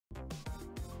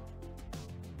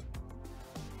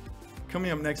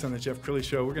Coming up next on the Jeff Crilley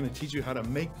Show, we're going to teach you how to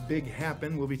make big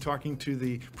happen. We'll be talking to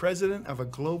the president of a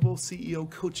global CEO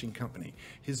coaching company.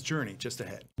 His journey just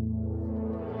ahead.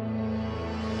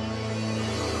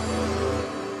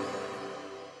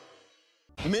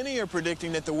 Many are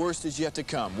predicting that the worst is yet to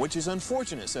come, which is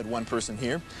unfortunate, said one person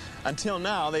here. Until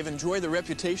now, they've enjoyed the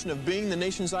reputation of being the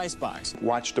nation's icebox.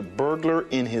 Watched a burglar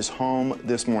in his home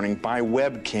this morning by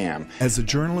webcam. As a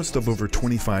journalist of over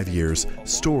 25 years,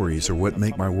 stories are what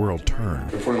make my world turn.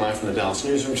 Reporting live from the Dallas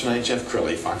newsroom tonight, Jeff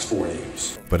Crilley, Fox 4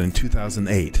 News. But in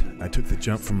 2008, I took the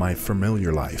jump from my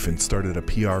familiar life and started a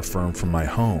PR firm from my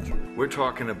home. We're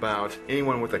talking about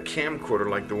anyone with a camcorder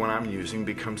like the one I'm using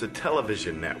becomes a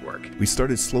television network. We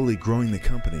started slowly growing the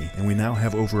company, and we now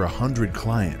have over 100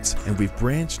 clients, and we've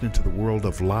branched into the world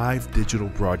of live digital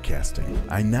broadcasting.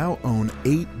 I now own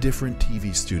 8 different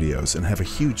TV studios and have a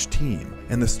huge team,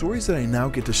 and the stories that I now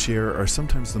get to share are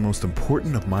sometimes the most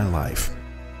important of my life.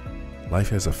 Life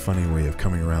has a funny way of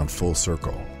coming around full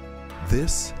circle.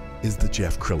 This is the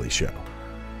Jeff Crilley Show.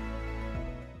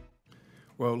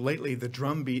 Well, lately, the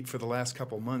drumbeat for the last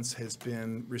couple months has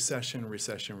been recession,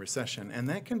 recession, recession. And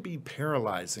that can be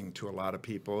paralyzing to a lot of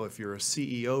people. If you're a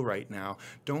CEO right now,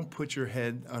 don't put your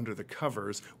head under the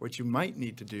covers. What you might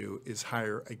need to do is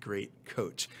hire a great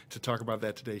coach. To talk about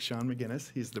that today, Sean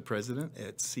Magennis. He's the president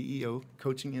at CEO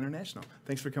Coaching International.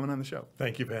 Thanks for coming on the show.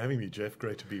 Thank you for having me, Jeff.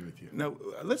 Great to be with you. Now,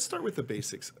 let's start with the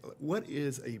basics. What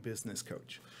is a business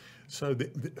coach? So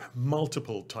the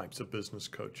multiple types of business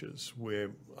coaches, where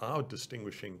our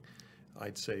distinguishing,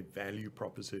 I'd say, value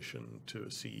proposition to a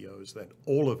CEO is that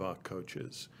all of our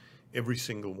coaches, every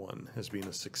single one, has been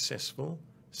a successful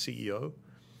CEO,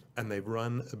 and they've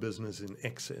run a business in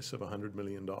excess of $100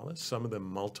 million. Some of them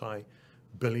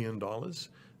multi-billion dollars.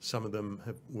 Some of them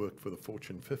have worked for the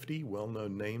Fortune 50,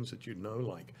 well-known names that you know,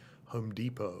 like Home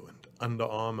Depot and Under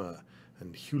Armour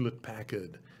and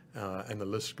Hewlett-Packard, and the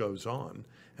list goes on.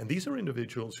 And these are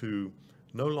individuals who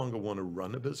no longer want to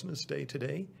run a business day to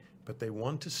day, but they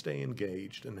want to stay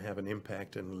engaged and have an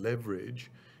impact and leverage,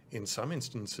 in some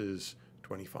instances,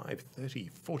 25, 30,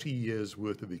 40 years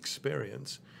worth of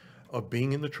experience of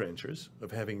being in the trenches,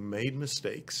 of having made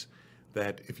mistakes,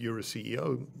 that if you're a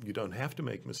CEO, you don't have to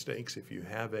make mistakes if you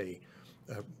have a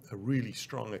really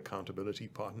strong accountability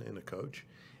partner in a coach.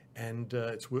 And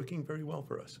it's working very well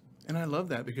for us. And I love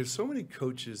that, because so many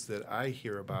coaches that I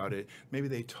hear about it, maybe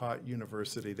they taught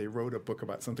university, they wrote a book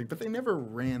about something, but they never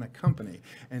ran a company.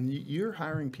 And you're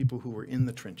hiring people who were in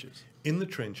the trenches. In the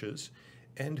trenches,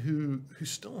 and who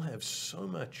still have so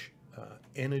much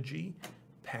energy,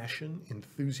 passion,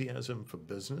 enthusiasm for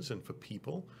business and for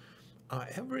people. Our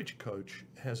average coach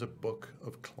has a book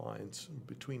of clients,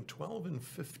 between 12 and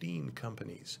 15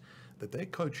 companies that they're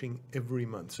coaching every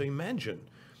month. So imagine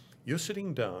you're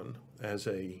sitting down as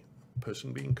a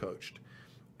person being coached,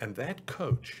 and that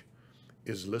coach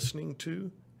is listening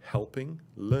to, helping,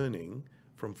 learning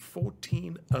from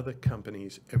 14 other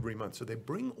companies every month. So they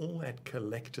bring all that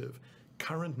collective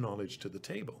current knowledge to the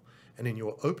table. And in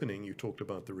your opening, you talked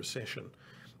about the recession.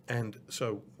 And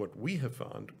so what we have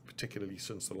found, particularly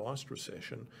since the last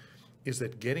recession, is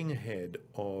that getting ahead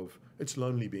of, it's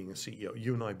lonely being a CEO.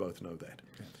 You and I both know that.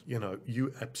 Yes. You know,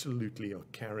 you absolutely are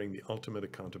carrying the ultimate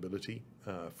accountability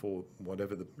for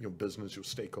whatever your business, your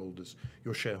stakeholders,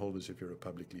 your shareholders, if you're a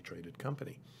publicly traded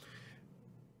company.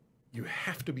 You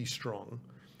have to be strong.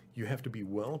 You have to be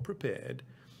well prepared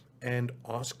and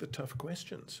ask the tough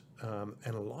questions.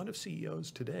 And a lot of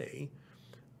CEOs today,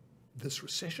 this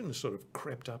recession has sort of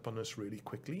crept up on us really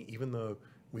quickly, even though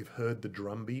we've heard the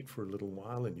drumbeat for a little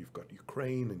while, and you've got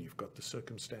Ukraine, and you've got the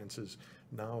circumstances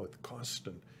now with cost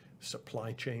and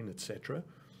supply chain, etc.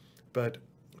 But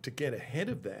to get ahead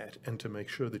of that and to make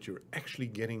sure that you're actually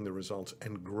getting the results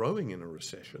and growing in a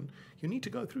recession, you need to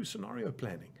go through scenario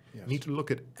planning. Yes. You need to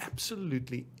look at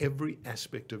absolutely every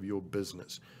aspect of your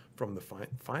business, from the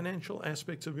financial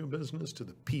aspects of your business to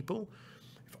the people.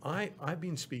 I've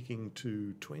been speaking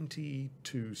to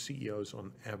 22 CEOs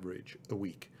on average a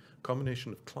week,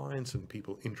 combination of clients and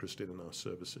people interested in our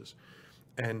services.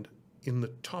 And in the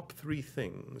top 3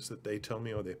 things that they tell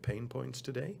me are their pain points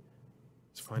today,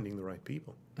 it's finding the right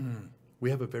people. We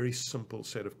have a very simple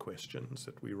set of questions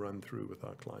that we run through with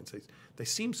our clients. They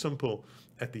seem simple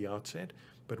at the outset,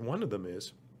 but one of them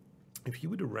is, if you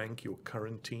were to rank your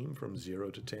current team from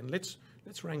 0 to 10, let's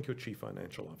rank your chief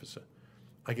financial officer.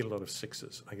 I get a lot of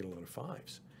 6s. I get a lot of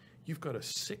 5s. You've got a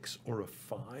 6 or a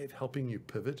 5 helping you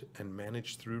pivot and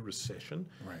manage through recession.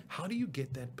 Right. How do you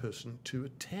get that person to a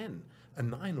 10, a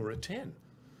 9 or a 10?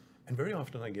 And very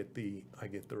often I get the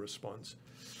response,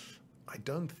 I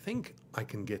don't think I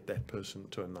can get that person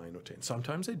to a 9 or 10.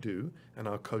 Sometimes they do, and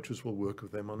our coaches will work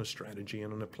with them on a strategy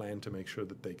and on a plan to make sure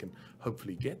that they can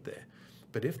hopefully get there.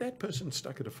 But if that person's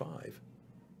stuck at a 5,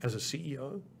 as a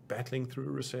CEO, battling through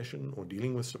a recession or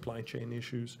dealing with supply chain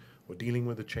issues or dealing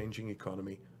with a changing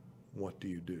economy, what do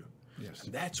you do? Yes.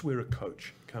 And that's where a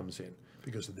coach comes in,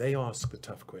 because they ask the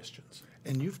tough questions.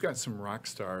 And you've got some rock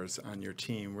stars on your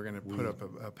team. We're going to put up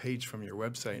a page from your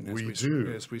website. And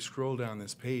as we scroll down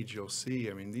this page, you'll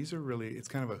see, I mean, these are really, it's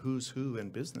kind of a who's who in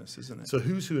business, isn't it? So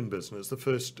who's who in business? The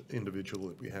first individual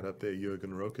that we had up there,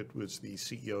 Jürgen Rocket, was the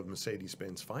CEO of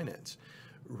Mercedes-Benz Finance.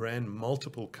 Ran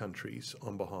multiple countries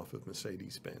on behalf of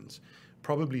Mercedes-Benz.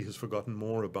 Probably has forgotten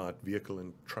more about vehicle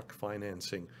and truck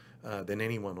financing than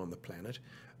anyone on the planet.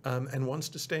 And wants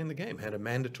to stay in the game. Had a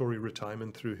mandatory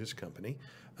retirement through his company,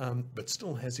 but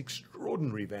still has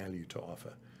extraordinary value to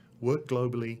offer. Worked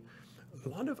globally. A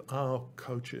lot of our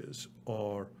coaches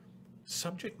are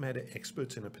subject matter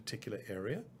experts in a particular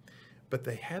area, but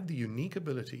they have the unique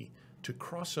ability to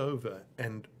cross over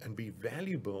and be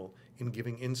valuable in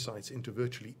giving insights into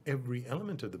virtually every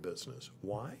element of the business.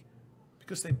 Why?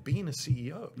 Because they've been a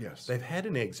CEO. Yes. They've had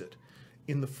an exit.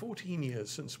 In the 14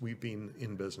 years since we've been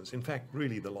in business, in fact,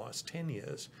 really the last 10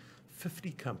 years,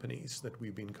 50 companies that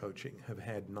we've been coaching have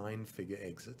had 9-figure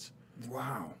exits.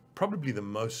 Wow. Probably the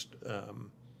most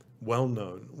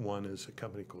well-known one is a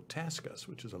company called TaskUs,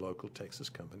 which is a local Texas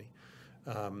company.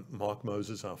 Mark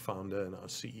Moses, our founder and our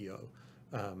CEO,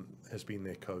 has been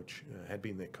their coach, had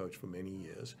been their coach for many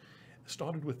years.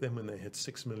 Started with them when they had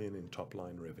 $6 million in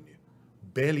top-line revenue.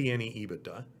 Barely any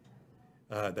EBITDA.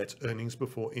 That's earnings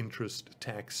before interest,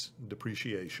 tax,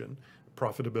 depreciation,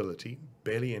 profitability,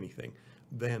 barely anything.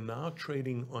 They're now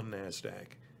trading on NASDAQ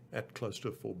at close to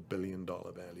a $4 billion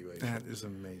valuation. That is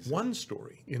amazing. One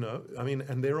story, you know, I mean,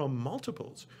 and there are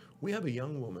multiples. We have a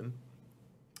young woman,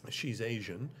 she's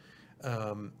Asian.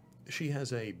 She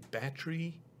has a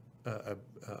battery,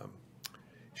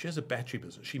 she has a battery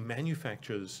business. She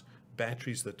manufactures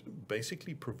batteries that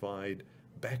basically provide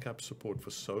backup support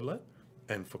for solar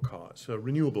and for cars, so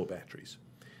renewable batteries.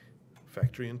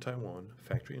 Factory in Taiwan,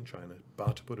 factory in China,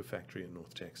 about to put a factory in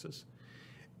North Texas.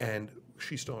 And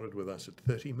she started with us at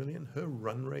 30 million. Her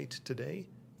run rate today,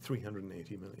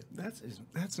 380 million.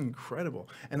 That's incredible.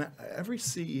 And every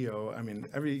CEO, I mean,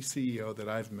 every CEO that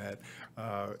I've met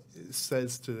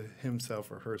says to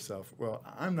himself or herself, well,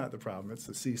 I'm not the problem, it's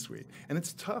the C-suite. And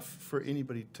it's tough for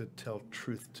anybody to tell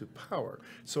truth to power.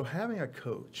 So having a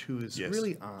coach who is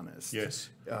really honest is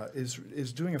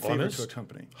doing a favor Honest, to a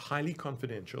company. Highly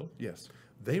confidential. Yes.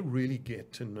 They really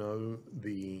get to know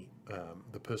the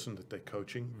person that they're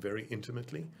coaching very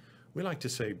intimately. We like to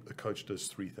say a coach does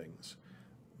 3 things.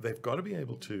 They've got to be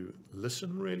able to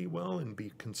listen really well and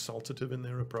be consultative in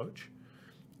their approach.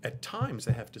 At times,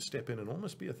 they have to step in and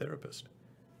almost be a therapist.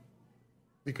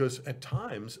 Because at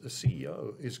times, a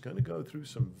CEO is going to go through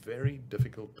some very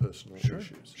difficult personal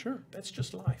issues. Sure. That's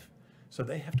just life. So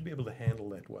they have to be able to handle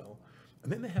that well.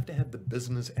 And then they have to have the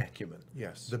business acumen.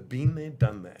 Yes. The been there,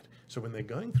 done that. So when they're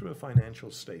going through a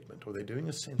financial statement or they're doing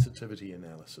a sensitivity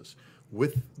analysis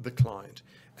with the client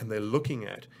and they're looking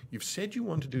at, you've said you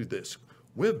want to do this.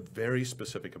 We're very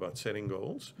specific about setting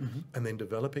goals and then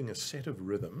developing a set of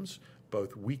rhythms,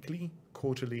 both weekly,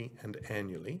 quarterly, and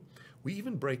annually. We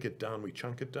even break it down, we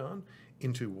chunk it down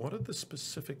into what are the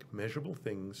specific measurable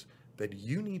things that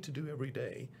you need to do every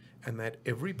day and that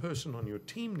every person on your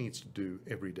team needs to do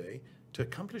every day to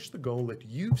accomplish the goal that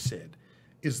you've said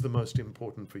is the most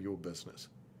important for your business.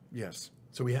 Yes.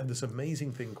 So we have this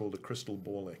amazing thing called a crystal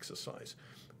ball exercise,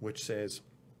 which says,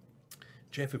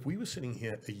 Jeff, if we were sitting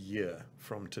here a year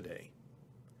from today,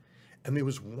 and there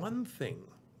was one thing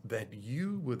that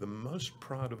you were the most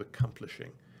proud of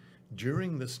accomplishing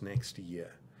during this next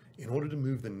year in order to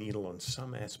move the needle on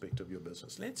some aspect of your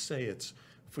business, let's say it's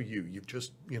for you, you've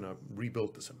just,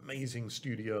 rebuilt this amazing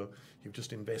studio, you've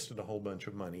just invested a whole bunch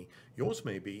of money. Yours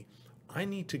may be, I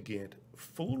need to get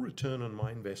full return on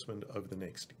my investment over the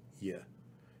next year.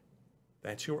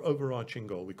 That's your overarching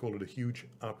goal. We call it a huge,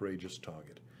 outrageous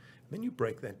target. Then you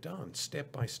break that down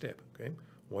step by step, okay?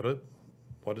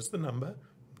 What is the number?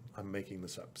 I'm making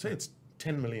this up. Say it's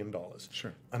 $10 million.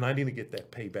 Sure. And I need to get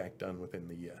that payback done within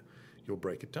the year. You'll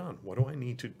break it down. What do I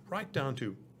need to, right down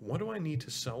to, what do I need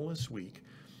to sell this week?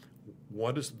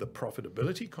 What is the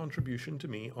profitability contribution to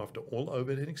me after all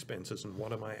overhead expenses, and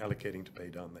what am I allocating to pay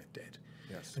down that debt?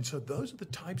 Yes. And so those are the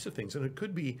types of things. And it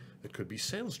could be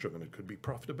sales driven. It could be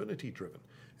profitability driven.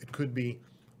 It could be,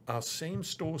 our same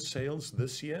store sales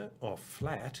this year are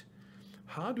flat.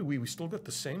 How do we still got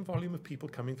the same volume of people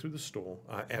coming through the store.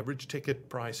 Our average ticket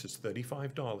price is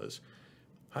 $35.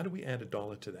 How do we add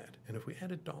 $1 to that? And if we add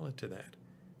 $1 to that,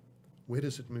 where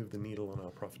does it move the needle on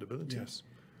our profitability? Yes.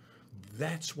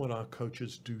 That's what our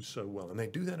coaches do so well. And they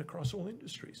do that across all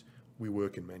industries. We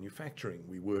work in manufacturing.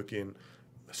 We work in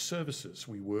services.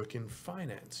 We work in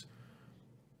finance.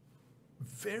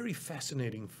 Very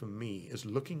fascinating for me is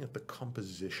looking at the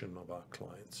composition of our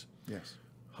clients. Yes.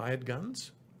 Hired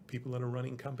guns, people that are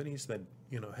running companies that,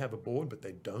 have a board, but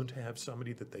they don't have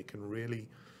somebody that they can really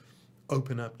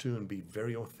open up to and be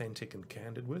very authentic and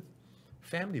candid with.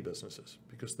 Family businesses,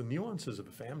 because the nuances of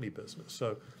a family business.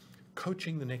 So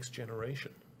coaching the next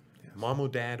generation. Yes. Mom or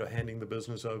dad are handing the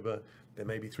business over. There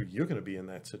may be 3. You're going to be in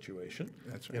that situation.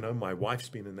 That's right. My wife's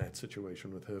been in that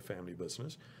situation with her family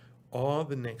business. Are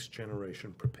the next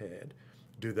generation prepared?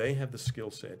 Do they have the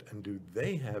skill set, and do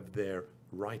they have their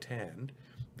right hand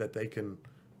that they can,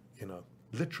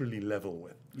 literally level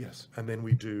with? Yes. And then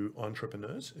we do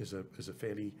entrepreneurs is a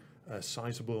fairly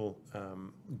sizable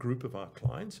group of our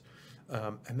clients.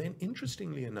 And then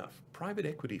interestingly enough, private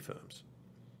equity firms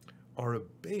are a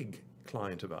big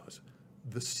client of ours.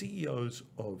 The CEOs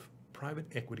of private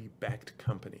equity-backed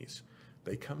companies,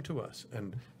 they come to us,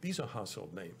 and these are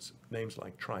household names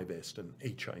like Trivest and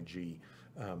HIG.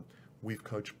 We've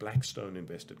coached Blackstone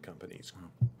invested companies,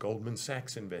 Goldman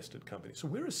Sachs invested companies. So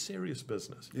we're a serious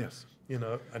business. Yes.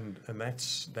 And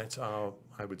that's our,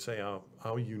 I would say,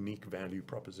 our unique value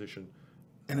proposition.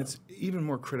 And it's even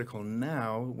more critical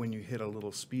now when you hit a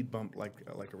little speed bump like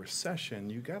a recession.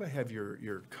 You got to have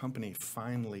your company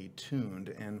finely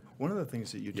tuned. And one of the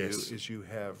things that you do is you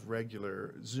have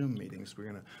regular Zoom meetings. We're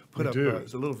going to put up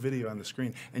a little video on the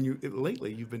screen. And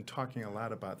lately you've been talking a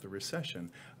lot about the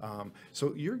recession.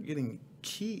 So you're getting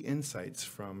key insights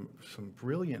from some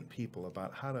brilliant people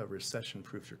about how to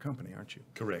recession-proof your company, aren't you?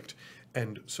 Correct.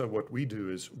 And so what we do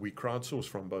is we crowdsource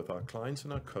from both our clients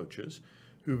and our coaches,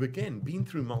 who've, again, been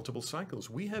through multiple cycles.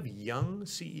 We have young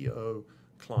CEO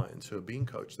clients who are being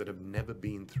coached that have never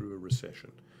been through a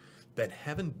recession, that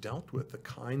haven't dealt with the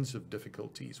kinds of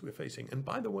difficulties we're facing. And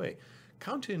by the way,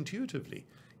 counterintuitively,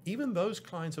 even those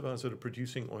clients of ours that are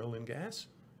producing oil and gas,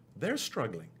 they're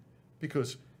struggling,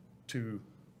 because to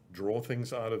draw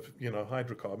things out of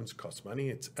hydrocarbons costs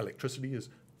money. Electricity is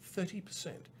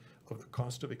 30% of the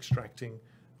cost of extracting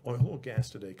oil or gas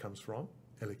today comes from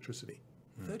electricity.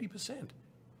 30%.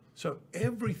 So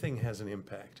everything has an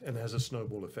impact and has a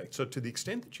snowball effect. So to the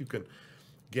extent that you can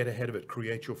get ahead of it,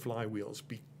 create your flywheels,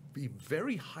 be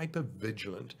very hyper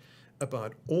vigilant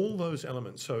about all those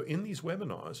elements. So in these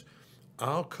webinars,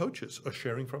 our coaches are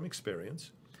sharing from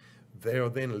experience. They are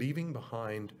then leaving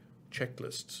behind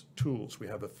checklists, tools. We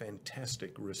have a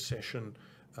fantastic recession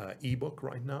ebook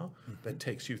right now that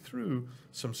takes you through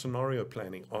some scenario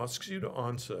planning, asks you to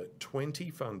answer 20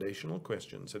 foundational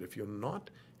questions that if you're not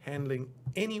handling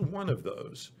any one of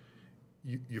those,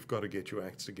 you've got to get your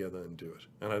acts together and do it.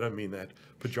 And I don't mean that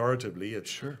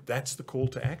pejoratively. That's the call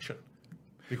to action,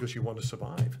 because you want to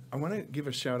survive. I want to give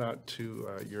a shout out to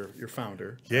your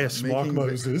founder. Yes, Mark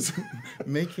Moses.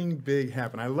 Making Big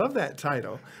Happen. I love that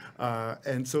title.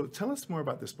 And so tell us more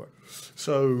about this book.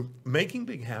 So Making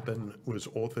Big Happen was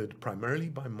authored primarily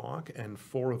by Mark and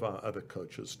 4 of our other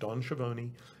coaches, Don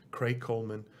Schiavone, Craig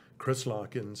Coleman, Chris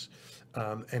Larkins.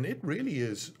 And it really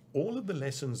is all of the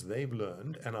lessons they've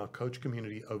learned and our coach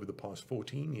community over the past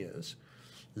 14 years,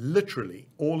 literally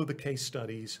all of the case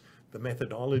studies, the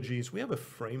methodologies. We have a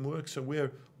framework, so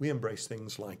we embrace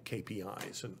things like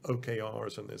KPIs and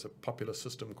OKRs, and there's a popular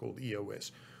system called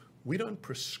EOS. We don't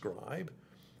prescribe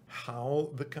how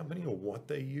the company or what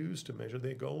they use to measure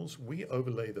their goals. We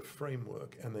overlay the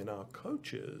framework, and then our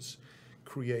coaches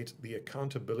create the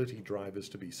accountability drivers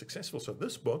to be successful. So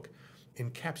this book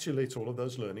encapsulates all of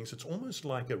those learnings. It's almost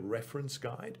like a reference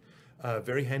guide.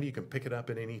 Very handy. You can pick it up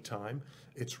at any time.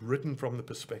 It's written from the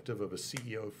perspective of a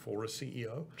CEO for a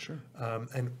CEO. Sure.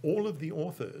 And all of the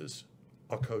authors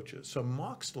are coaches. So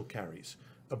Mark still carries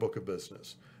a book of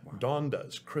business. Wow. Don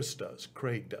does, Chris does,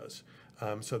 Craig does.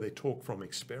 So they talk from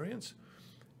experience.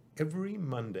 Every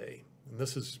Monday, and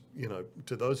this is,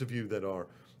 to those of you that are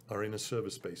in a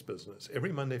service-based business,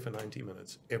 every Monday for 90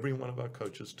 minutes, every one of our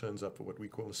coaches turns up for what we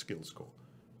call a skills call.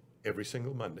 Every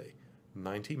single Monday,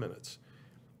 90 minutes.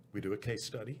 We do a case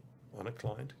study on a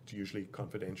client. It's usually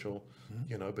confidential,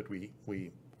 but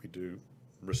we do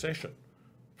recession,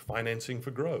 financing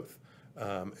for growth.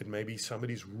 It may be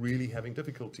somebody's really having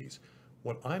difficulties.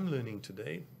 What I'm learning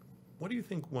today, what do you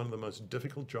think one of the most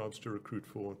difficult jobs to recruit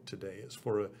for today is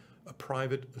for a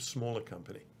private, a smaller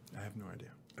company? I have no idea.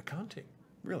 Accounting.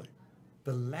 Really?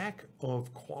 The lack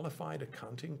of qualified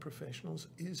accounting professionals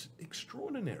is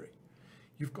extraordinary.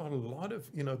 You've got a lot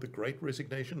of, the great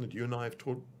resignation that you and I have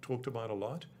talked about a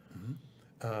lot.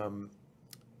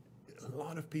 a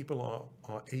lot of people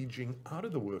are aging out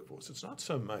of the workforce. It's not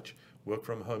so much work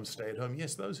from home, stay at home.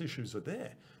 Yes, those issues are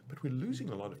there, but we're losing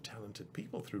a lot of talented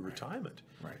people through retirement.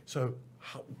 Right. So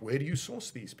where do you source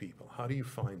these people? How do you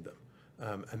find them?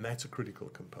 And that's a critical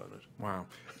component. Wow.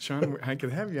 Sean, I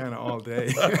could have you on all day.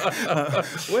 Final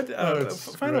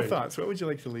great. thoughts? What would you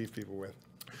like to leave people with?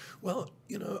 Well,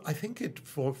 I think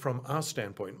from our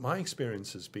standpoint, my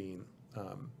experience has been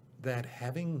that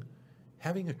having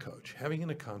a coach, having an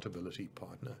accountability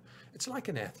partner, it's like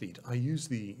an athlete. I use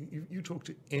you talk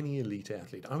to any elite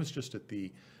athlete. I was just at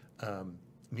the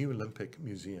New Olympic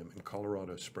Museum in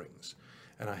Colorado Springs,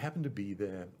 and I happened to be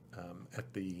there at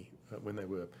when they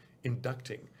were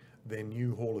inducting their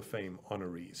new Hall of Fame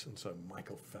honorees, and so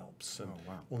Michael Phelps and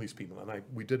all these people. And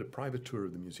we did a private tour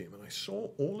of the museum, and I saw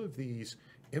all of these,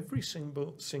 every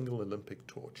single Olympic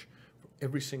torch,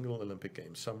 every single Olympic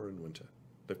game, summer and winter.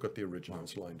 They've got the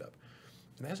originals lined up.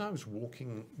 And as I was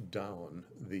walking down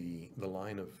the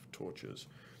line of torches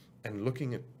and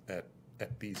looking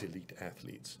at these elite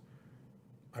athletes,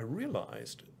 I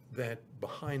realized that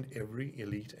behind every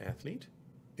elite athlete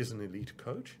is an elite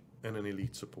coach and an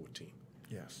elite support team.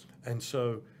 Yes. And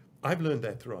so I've learned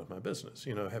that throughout my business,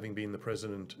 having been the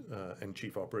president and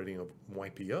chief operating of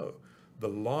YPO, the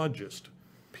largest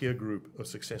peer group of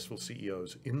successful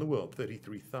CEOs in the world,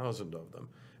 33,000 of them.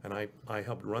 And I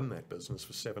helped run that business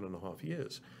for 7.5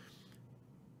 years.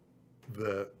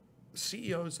 The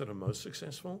CEOs that are most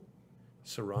successful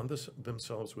surround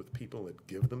themselves with people that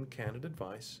give them candid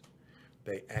advice,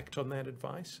 they act on that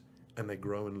advice, and they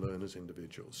grow and learn as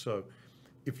individuals. So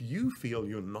if you feel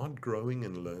you're not growing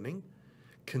and learning,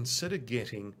 consider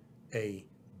getting a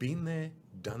been there,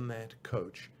 done that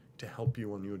coach to help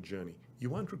you on your journey. You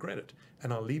won't regret it.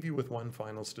 And I'll leave you with one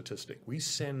final statistic. We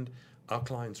send our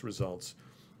clients results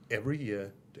every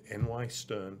year to NY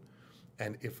Stern,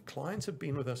 and if clients have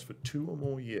been with us for 2 or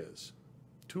more years,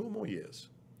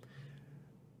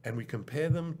 and we compare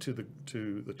them to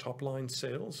the top line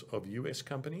sales of US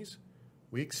companies,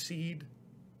 we exceed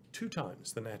 2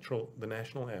 times the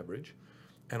national average,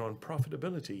 and on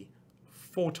profitability,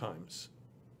 4 times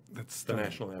the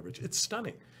national average. It's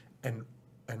stunning, and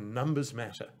numbers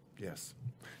matter. Yes.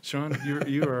 Sean,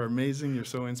 you are amazing. You're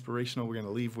so inspirational. We're going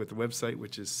to leave with the website,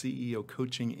 which is CEO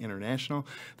Coaching International.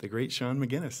 The great Sean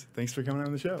Magennis. Thanks for coming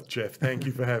on the show. Jeff, thank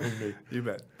you for having me. You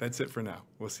bet. That's it for now.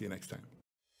 We'll see you next time.